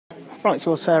Right,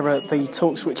 well, Sarah, the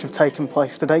talks which have taken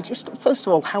place today, just first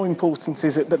of all, how important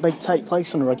is it that they take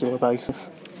place on a regular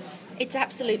basis? It's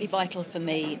absolutely vital for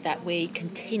me that we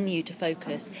continue to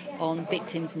focus on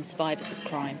victims and survivors of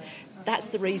crime. That's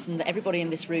the reason that everybody in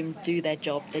this room do their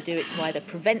job. They do it to either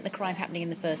prevent the crime happening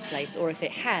in the first place, or if it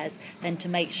has, then to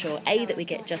make sure, A, that we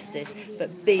get justice,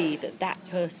 but B, that that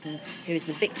person who is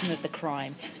the victim of the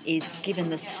crime is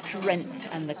given the strength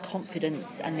and the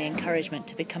confidence and the encouragement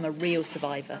to become a real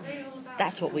survivor.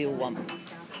 That's what we all want.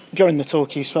 During the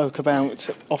talk you spoke about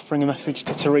offering a message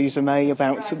to Theresa May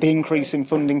about the increase in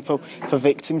funding for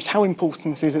victims. How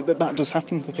important is it that that does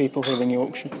happen for people here in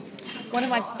Yorkshire? One of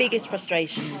my biggest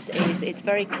frustrations is it's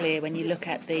very clear when you look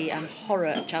at the horror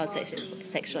of child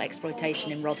sexual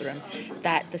exploitation in Rotherham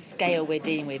that the scale we're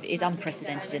dealing with is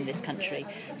unprecedented in this country.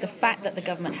 The fact that the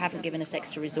government haven't given us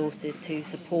extra resources to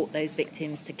support those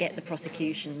victims, to get the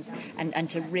prosecutions and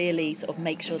to really sort of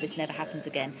make sure this never happens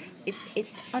again,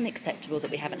 it's unacceptable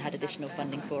that we haven't had additional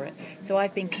funding for it. So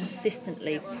I've been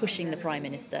consistently pushing the Prime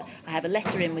Minister. I have a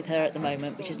letter in with her at the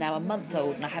moment which is now a month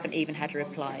old and I haven't even had a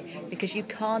reply, because you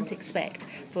can't expect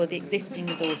for the existing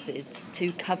resources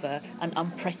to cover an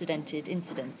unprecedented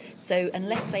incident. So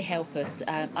unless they help us,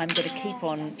 I'm going to keep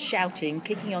on shouting,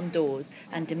 kicking on doors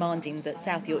and demanding that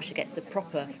South Yorkshire gets the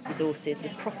proper resources, the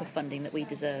proper funding that we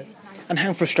deserve. And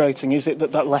how frustrating is it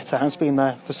that that letter has been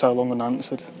there for so long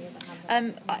unanswered?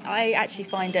 I actually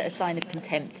find it a sign of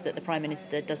contempt that the Prime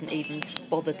Minister doesn't even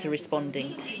bother to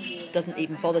respond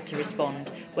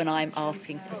when I'm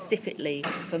asking specifically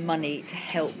for money to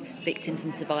help victims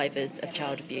and survivors of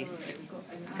child abuse.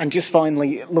 And just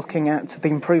finally, looking at the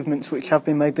improvements which have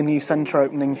been made, the new centre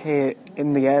opening here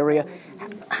in the area,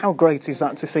 how great is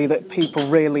that to see that people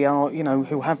really are,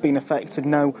 who have been affected,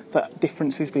 know that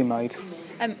difference is being made?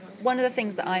 One of the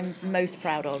things that I'm most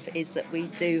proud of is that we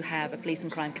do have a Police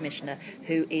and Crime Commissioner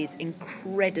who is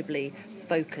incredibly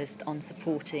focused on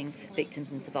supporting victims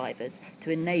and survivors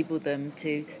to enable them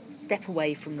to step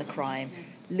away from the crime,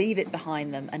 leave it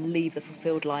behind them and leave the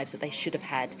fulfilled lives that they should have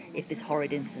had if this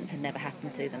horrid incident had never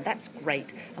happened to them. That's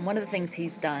great. And one of the things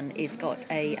he's done is got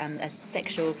a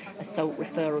sexual assault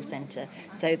referral centre,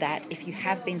 so that if you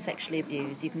have been sexually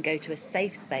abused, you can go to a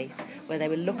safe space where they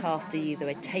will look after you, they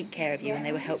will take care of you and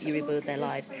they will help you rebuild their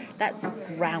lives. That's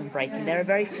groundbreaking. There are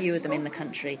very few of them in the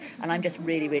country and I'm just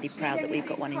really, really proud that we've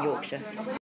got one in Yorkshire.